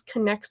like just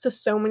connects to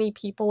so many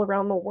people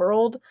around the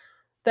world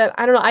that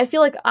I don't know, I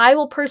feel like I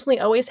will personally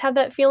always have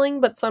that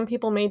feeling, but some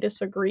people may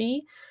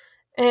disagree.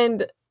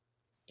 And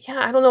yeah,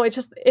 I don't know,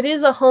 it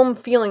is a home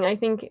feeling. I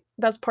think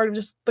that's part of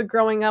just the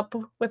growing up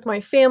with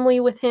my family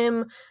with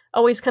him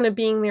always kind of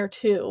being there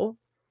too.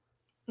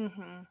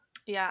 Mm-hmm.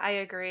 Yeah, I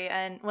agree.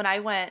 And when I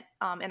went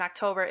in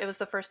October, it was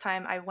the first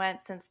time I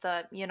went since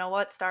the you know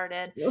what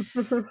started.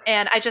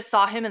 And I just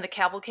saw him in the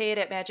cavalcade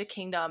at Magic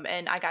Kingdom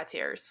and I got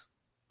tears.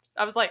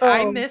 I was like,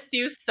 I Oh, missed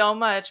you so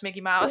much, Mickey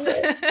Mouse.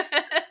 yeah.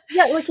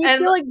 Yeah, like you And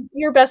feel like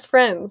you're best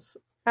friends.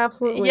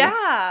 Absolutely.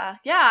 yeah,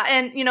 yeah.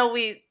 And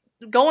we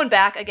going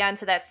back again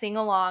to that sing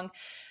along.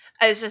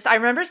 It's just I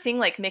remember seeing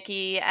like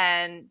Mickey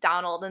and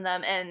Donald and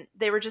them, and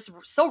they were just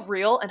so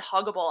real and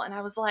huggable. And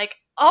I was like,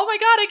 oh my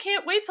god, I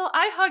can't wait till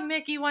I hug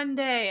Mickey one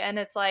day. And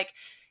it's like,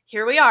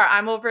 here we are.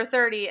 I'm over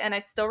 30, and I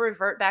still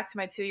revert back to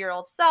my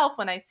 2-year-old self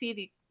when I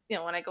see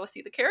when I go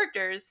see the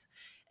characters.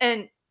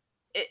 And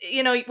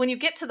when you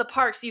get to the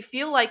parks, you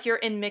feel like you're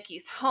in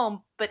Mickey's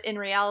home, but in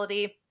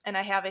reality, and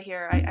I have it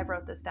here, I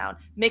wrote this down.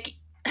 Mickey,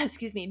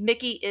 excuse me,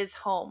 Mickey is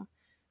home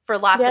for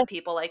lots of Yes.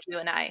 people like you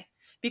and I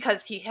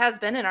because he has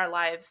been in our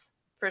lives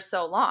for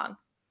so long.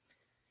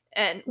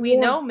 And we Yeah.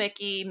 know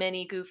Mickey,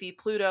 Minnie, Goofy,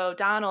 Pluto,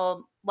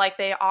 Donald, like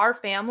they are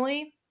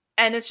family.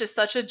 And it's just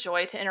such a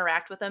joy to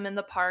interact with them in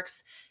the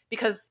parks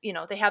because,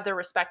 they have their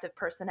respective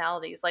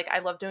personalities. Like I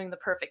love doing the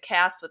perfect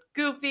cast with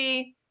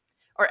Goofy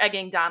or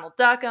egging Donald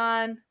Duck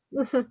on.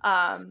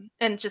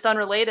 And just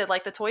unrelated,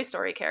 like the Toy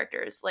Story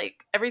characters.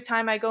 Like every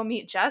time I go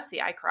meet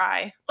Jessie, I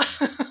cry.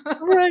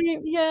 Right,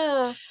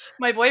 yeah.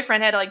 My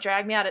boyfriend had to like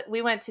drag me out.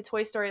 We went to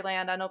Toy Story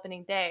Land on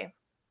opening day,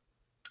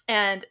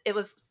 and it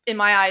was in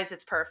my eyes,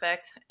 it's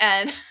perfect.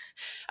 And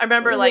I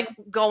remember Yeah. like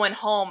going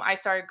home, I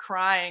started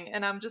crying,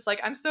 and I'm just like,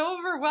 I'm so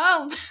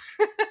overwhelmed.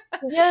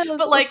 Yes,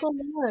 But it's like a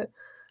lot.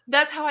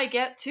 that's how I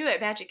get to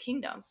at Magic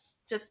Kingdom.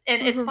 Just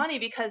and it's Mhm. funny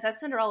because that's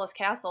Cinderella's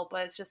castle,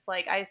 but it's just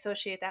like I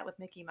associate that with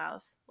Mickey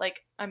Mouse.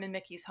 Like I'm in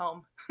Mickey's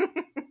home.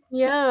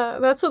 Yeah,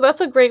 that's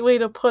a great way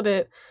to put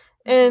it.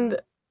 Hmm.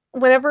 And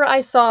whenever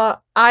I saw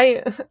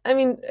I I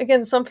mean,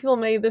 again, some people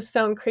may this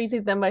sound crazy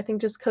to them, but I think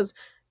just because,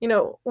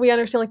 we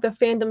understand like the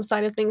fandom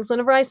side of things.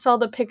 Whenever I saw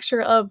the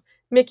picture of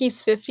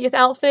Mickey's 50th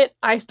outfit,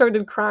 I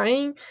started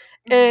crying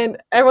Hmm.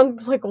 and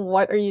everyone's like,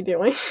 "What are you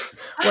doing?"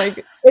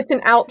 Like, it's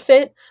an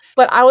outfit,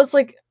 but I was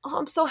like, "Oh,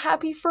 I'm so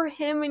happy for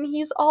him and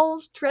he's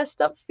all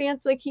dressed up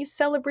fancy, like he's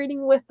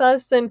celebrating with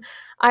us." And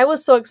I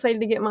was so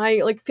excited to get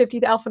my like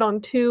 50th outfit on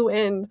too,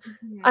 and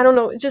I Hmm. don't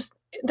know, just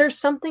there's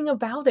something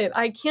about it.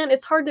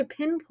 It's hard to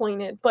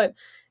pinpoint it, but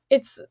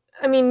it's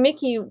I mean,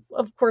 Mickey,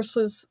 of course,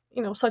 was,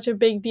 such a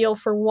big deal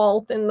for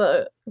Walt and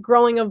the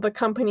growing of the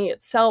company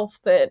itself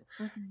that,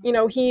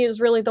 Hmm. he is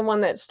really the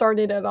one that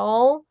started it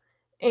all.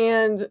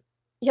 And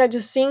yeah,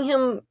 just seeing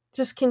him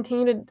just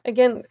continue to,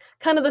 again,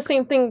 kind of the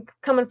same thing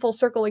coming full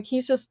circle. Like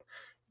he's just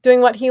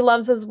doing what he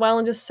loves as well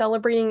and just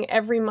celebrating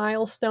every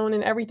milestone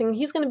and everything.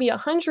 He's going to be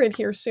 100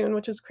 here soon,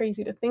 which is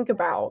crazy to think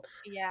about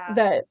Yeah.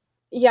 that.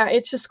 Yeah,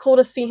 it's just cool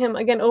to see him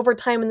again over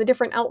time in the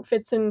different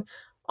outfits and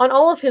on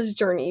all of his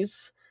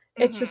journeys.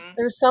 It's just Hmm.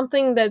 there's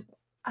something that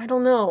I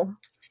don't know.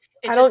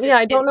 It just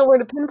I don't know where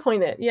to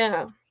pinpoint it.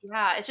 Yeah.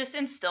 yeah, it just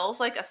instills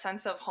like a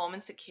sense of home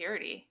and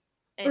security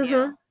in you.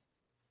 Mhm.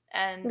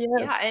 And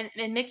yeah, Yes.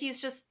 and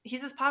Mickey's just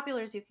he's as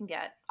popular as you can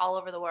get all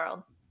over the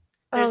world.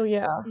 Oh There's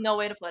yeah. no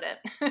way to put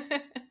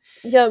it.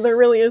 Yeah, there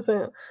really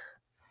isn't.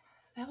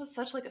 That was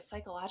such like a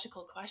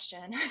psychological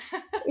question.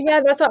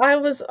 Yeah, that's what I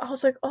was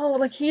like, "Oh,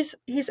 like he's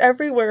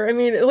everywhere." I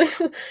mean, at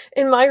least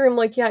in my room,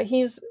 like, yeah,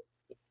 he's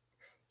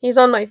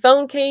on my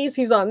phone case,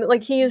 he's on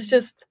like he is Mhm.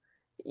 just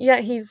yeah,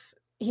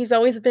 he's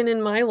always been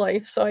in my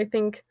life, so I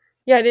think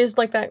yeah, it is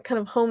like that kind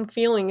of home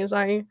feeling as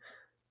I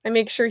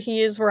make sure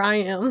he is where I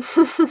am.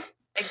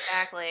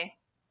 Exactly.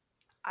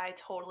 I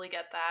totally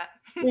get that.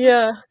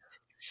 Yeah.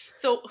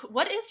 So,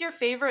 what is your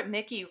favorite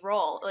Mickey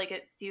role? Like,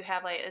 do you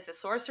have like, is it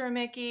Sorcerer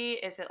Mickey?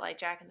 Is it like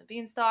Jack and the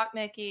Beanstalk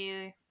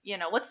Mickey? You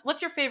know,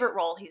 what's your favorite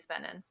role he's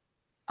been in?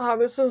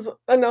 This is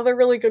another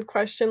really good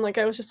question. Like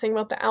I was just saying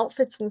about the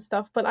outfits and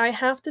stuff, but I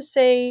have to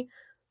say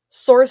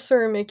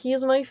Sorcerer Mickey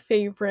is my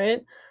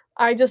favorite.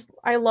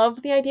 I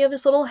love the idea of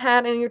his little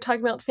hat, and you're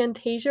talking about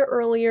Fantasia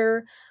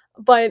earlier,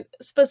 but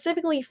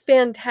specifically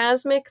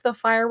Fantasmic, the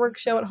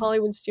fireworks show at Mhm.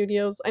 Hollywood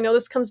Studios. I know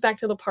this comes back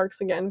to the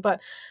parks again, but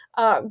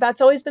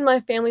that's always been my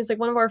family's like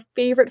one of our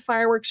favorite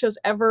fireworks shows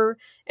ever.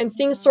 And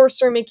seeing Mhm.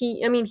 Sorcerer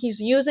Mickey, I mean, he's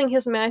using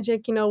his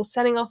magic,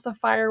 setting off the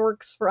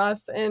fireworks for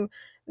us, and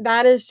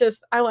that is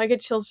just I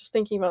get chills just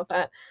thinking about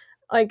that.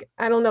 Like,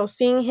 I don't know,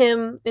 seeing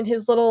him in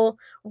his little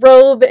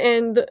robe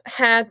and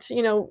hat,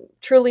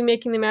 truly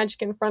making the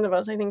magic in front of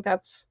us. I think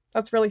that's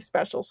really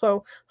special.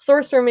 So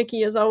Sorcerer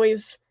Mickey has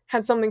always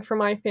had something for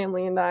my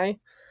family and I.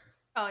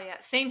 Oh yeah,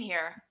 same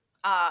here.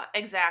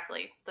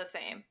 Exactly the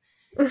same.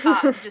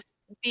 Just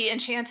the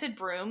enchanted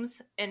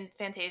brooms in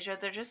Fantasia,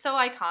 they're just so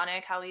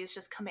iconic how he's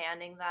just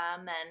commanding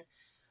them.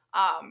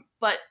 And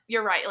but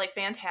you're right, like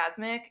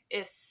Fantasmic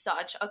is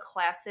such a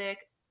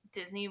classic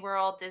Disney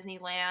World,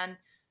 Disneyland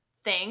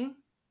thing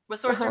with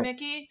Sorcerer Uh-huh.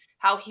 Mickey,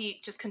 how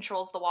he just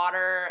controls the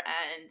water.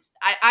 And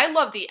I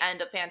love the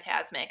end of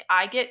Fantasmic.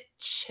 I get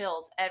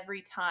chills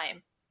every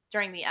time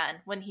during the end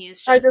when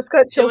he's I just just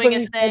got chills doing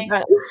when his you said thing.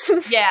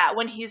 that. Yeah,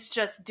 when he's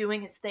just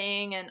doing his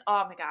thing, and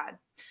oh my god.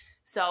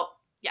 So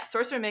yeah,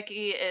 Sorcerer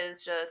Mickey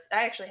is just,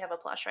 I actually have a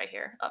plush right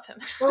here of him.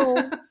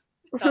 Oh.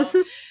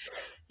 So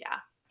yeah,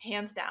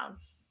 hands down.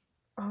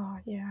 Oh,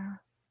 yeah.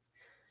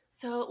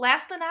 So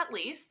last but not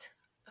least,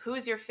 who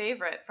is your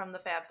favorite from the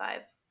Fab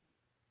Five?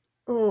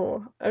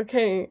 Oh,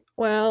 okay.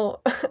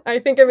 Well, I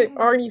think I've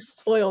already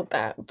spoiled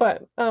that,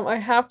 but I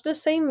have to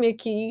say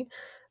Mickey.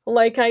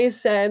 Like I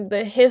said,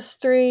 the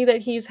history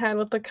that he's had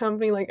with the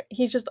company, like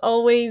he's just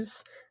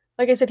always,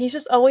 like I said, he's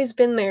just always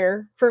been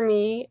there for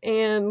me,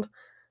 and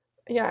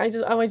yeah, I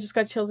just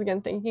got chills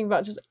again thinking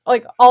about just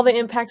like all the Mhm.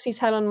 impacts he's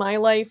had on my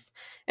life.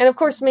 And of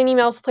course, Mhm. Minnie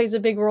Mouse plays a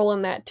big role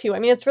in that too. I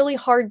mean, it's really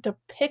hard to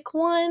pick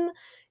one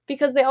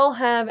because they all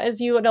have,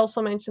 as you had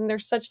also mentioned, they're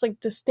such like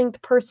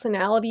distinct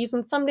personalities.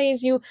 And some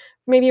days you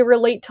maybe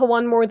relate to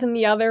one more than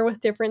the other with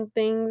different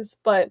things.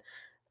 But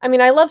I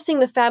mean, I love seeing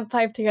the Fab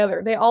Five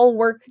together. They all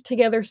work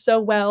together so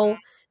well.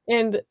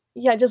 And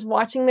yeah, just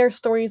watching their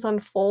stories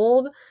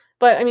unfold,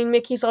 but I mean,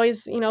 Mickey's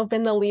always,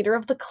 been the leader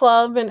of the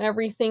club and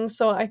everything,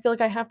 so I feel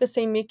like I have to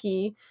say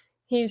Mickey.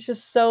 He's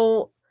just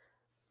so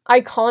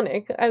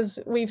iconic, as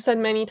we've said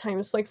many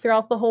times, like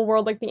throughout the whole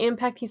world, like the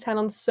impact he's had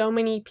on so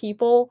many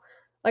people,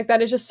 like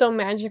that is just so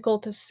magical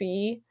to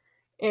see.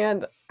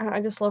 And I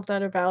just love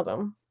that about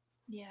him.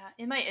 Yeah,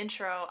 in my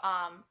intro,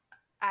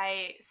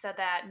 I said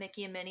that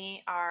Mickey and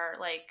Minnie are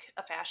like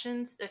a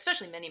fashions,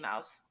 especially Minnie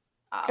Mouse,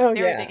 Oh, very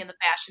yeah. big in the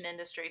fashion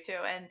industry too.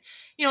 And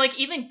like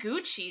even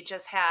Gucci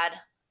just had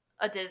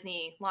a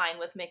Disney line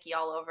with Mickey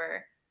all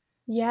over.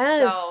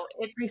 Yes. So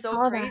it's I so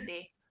saw that.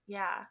 crazy.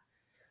 Yeah.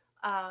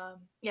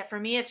 Yeah, for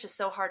me, it's just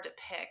so hard to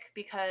pick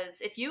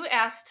because if you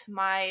asked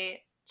my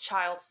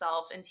child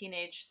self and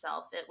teenage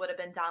self, it would have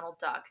been Donald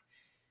Duck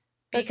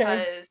Okay.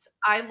 because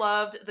I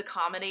loved the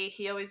comedy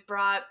he always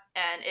brought,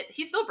 and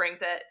he still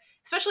brings it,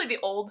 especially the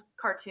old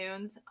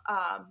cartoons.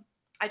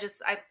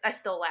 I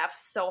still laugh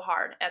so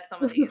hard at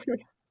some of these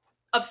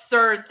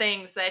absurd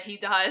things that he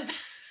does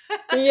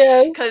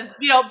Yes. because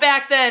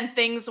back then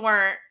things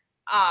were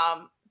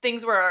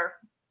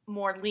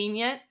more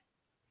lenient,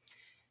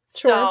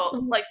 Sure. so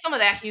like some of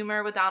that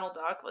humor with Donald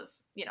Duck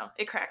was,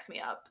 it cracks me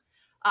up.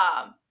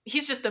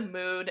 He's just a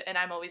mood, and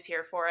I'm always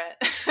here for it.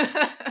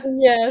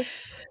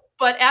 Yes.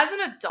 But as an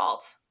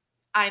adult,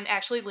 I'm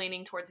actually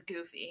leaning towards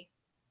Goofy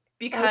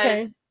because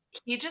Okay.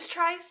 he just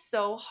tries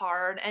so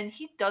hard and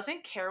he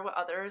doesn't care what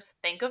others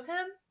think of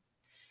him.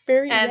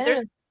 Very, And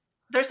yes.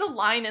 there's a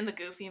line in the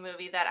Goofy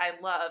movie that I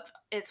love.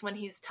 It's when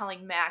he's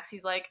telling Max,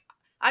 he's like,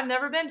 "I've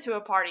never been to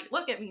a party.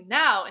 Look at me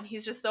now." And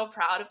he's just so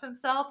proud of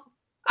himself.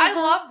 I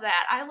Uh-huh. love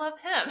that. I love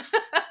him.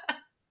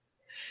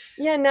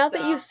 Yeah, now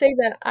that you So, say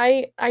that,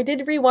 I did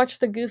rewatch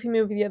the Goofy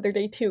movie the other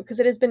day too, because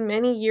it has been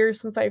many years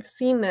since I've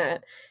seen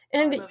that. oh,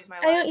 And that movie's my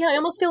life. I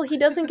almost feel he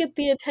doesn't get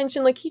the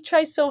attention. Like he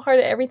tries so hard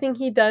at everything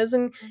he does,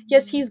 and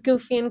yes, Mhm. he's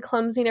goofy and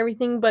clumsy and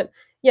everything, but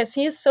yes,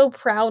 he is so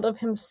proud of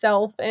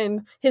himself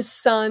and his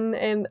son,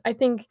 and I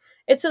think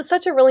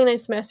such a really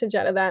nice message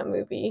out of that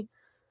movie.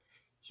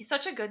 He's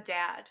such a good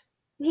dad.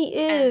 He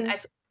And I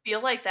is.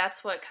 feel like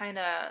that's what kind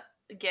of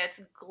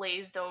gets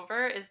glazed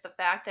over is the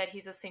fact that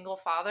he's a single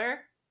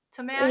father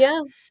to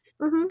Yeah. Max,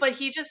 Mhm. but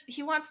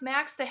he wants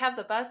Max to have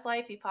the best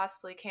life he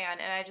possibly can,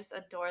 and I just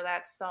adore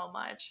that so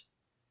much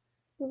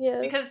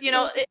because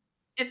Yes.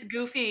 it's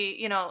Goofy.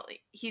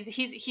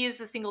 He is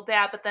the single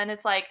dad, but then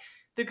it's like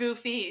the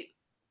Goofy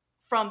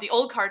from the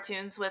old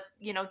cartoons with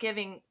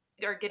giving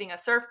or getting a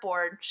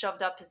surfboard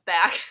shoved up his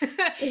back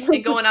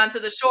and going onto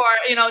the shore.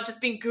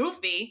 Just being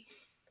goofy.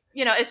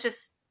 It's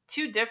just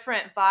two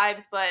different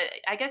vibes, but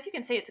I guess you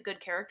can say it's a good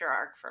character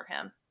arc for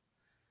him.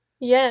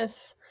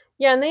 Yes.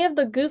 Yeah, and they have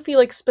the Goofy,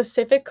 like,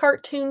 specific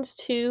cartoons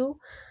too.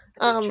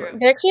 True, true.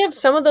 They actually have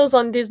some of those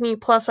on Disney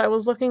Plus. I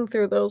was looking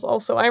through those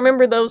also. I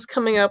remember those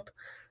coming up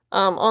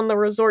on the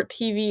Resort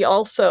TV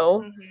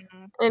also.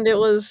 Mm-hmm. And it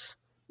was,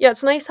 yeah,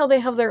 it's nice how they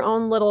have their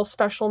own little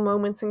special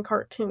moments in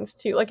cartoons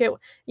too. Like it,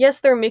 yes,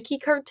 they're Mickey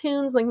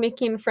cartoons, like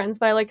Mickey and Friends,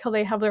 but I like how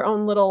they have their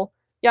own little,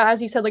 yeah, as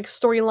you said, like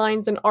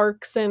storylines and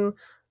arcs, and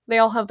they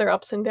all have their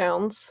ups and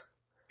downs.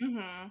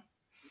 Mm-hmm.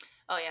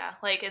 Oh yeah,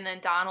 like and then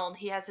Donald,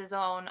 he has his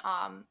own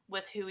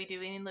with Huey,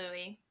 Dewey, and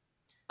Louie,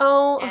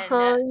 Oh, and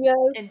and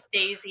yes.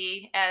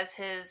 Daisy as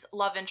his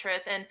love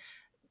interest, and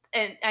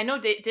I know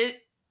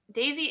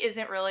Daisy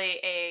isn't really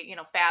a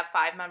Fab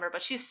Five member,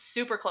 but she's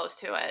super close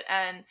to it,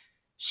 and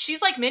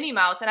she's like Minnie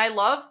Mouse, and I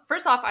love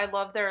first off I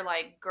love their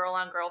like girl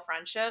on girl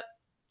friendship.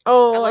 I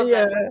Oh, love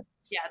yeah. them.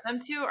 Yeah, them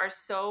two are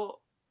so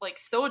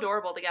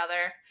adorable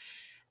together,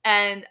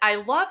 and I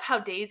love how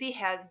Daisy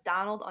has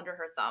Donald under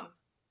her thumb.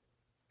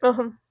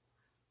 Uh-huh. Mhm.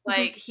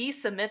 Like he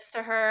submits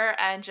to her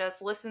and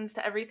just listens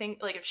to everything.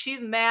 Like if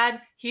she's mad,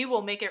 he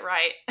will make it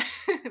right.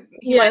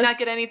 He might not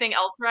get Yes. anything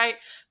else right,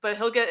 but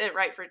he'll get it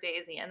right for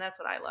Daisy, and that's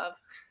what I love.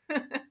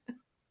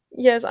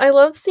 Yes, I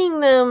love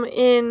seeing them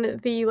in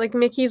the like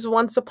Mickey's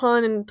Once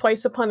Upon and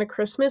Twice Upon a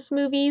Christmas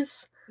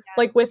movies,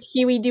 like with Yes.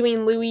 Huey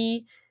doing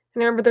Louie.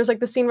 And I remember there's like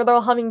the scene where they're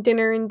all having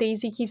dinner and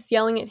Daisy keeps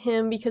yelling at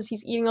him because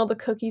he's eating all the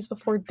cookies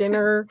before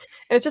dinner.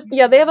 And it's just,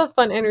 yeah, they have Mhm. a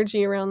fun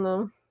energy around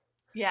them.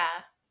 Yeah.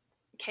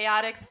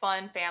 Chaotic,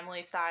 fun,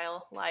 family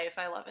style life.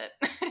 I love it.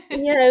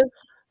 Yes.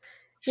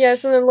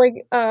 Yes, and then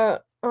like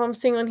I'm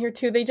seeing on here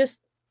too, they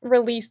just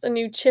released a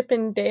new Chip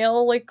and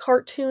Dale like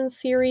cartoon Oh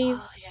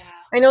series. yeah.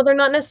 I know they're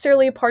not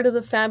necessarily a part of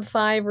the Fab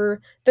Five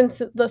or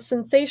the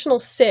Sensational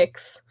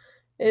Six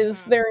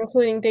is Hmm. they're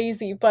including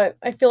Daisy, but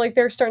I feel like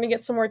they're starting to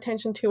get some more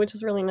attention too, which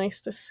is really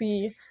nice to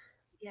see.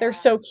 They're Yeah.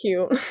 so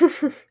cute.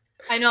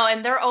 I know,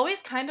 and they're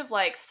always kind of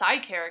like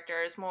side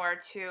characters more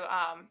to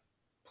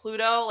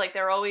Pluto. Like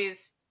they're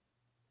always,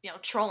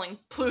 trolling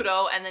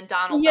Pluto and then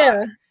Donald Duck.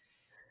 Yeah.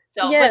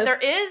 So, but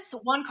there Yes. is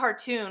one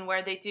cartoon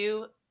where they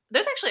do.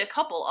 There's actually a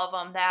couple of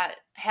them that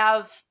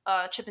have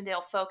a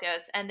Chippendale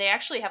focus, and they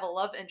actually have a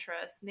love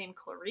interest named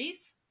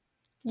Clarice.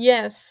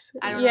 Yes.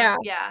 I don't know. Yeah.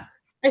 Yeah.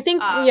 I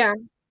think Um, yeah.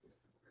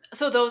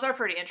 so those are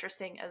pretty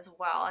interesting as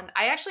well, and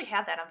I actually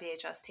had that on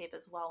VHS tape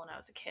as well when I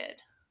was a kid.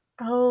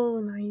 Oh,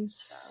 So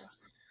nice.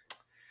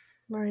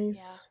 yeah,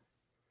 Nice.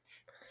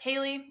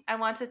 Haley, I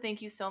want to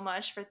thank you so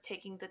much for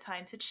taking the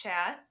time to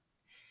chat.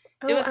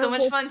 It Oh, was so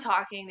much absolutely. fun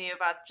talking to you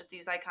about just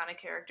these iconic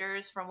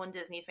characters from one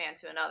Disney fan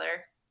to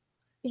another.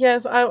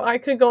 Yes, I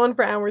could go on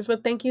for hours,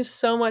 but thank you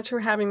so much for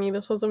having me.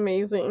 This was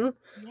amazing.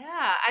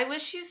 Yeah, I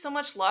wish you so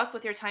much luck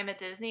with your time at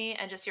Disney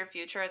and just your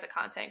future as a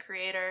content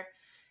creator.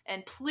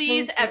 And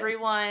please, Thank you.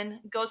 everyone,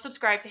 go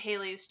subscribe to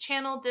Haley's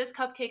channel, Diz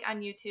Cupcake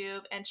on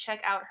YouTube, and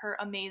check out her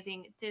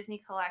amazing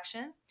Disney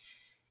collection.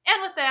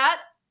 And with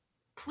that,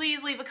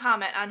 please leave a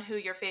comment on who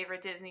your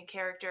favorite Disney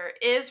character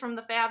is from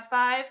the Fab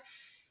Five.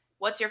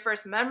 What's your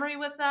first memory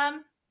with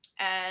them?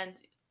 And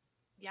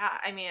yeah,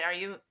 I mean,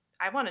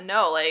 I want to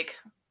know, like,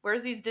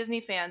 where's these Disney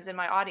fans in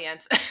my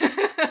audience?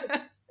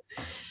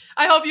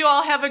 I hope you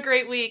all have a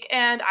great week,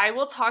 and I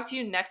will talk to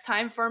you next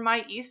time for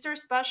my Easter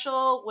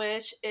special,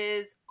 which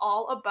is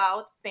all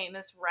about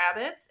famous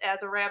rabbits.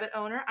 As a rabbit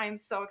owner, I'm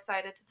so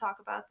excited to talk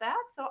about that,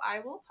 so I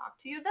will talk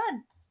to you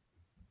then.